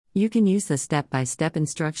You can use the step-by-step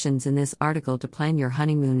instructions in this article to plan your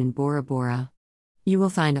honeymoon in Bora Bora. You will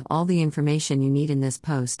find all the information you need in this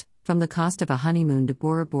post, from the cost of a honeymoon to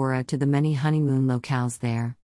Bora Bora to the many honeymoon locales there.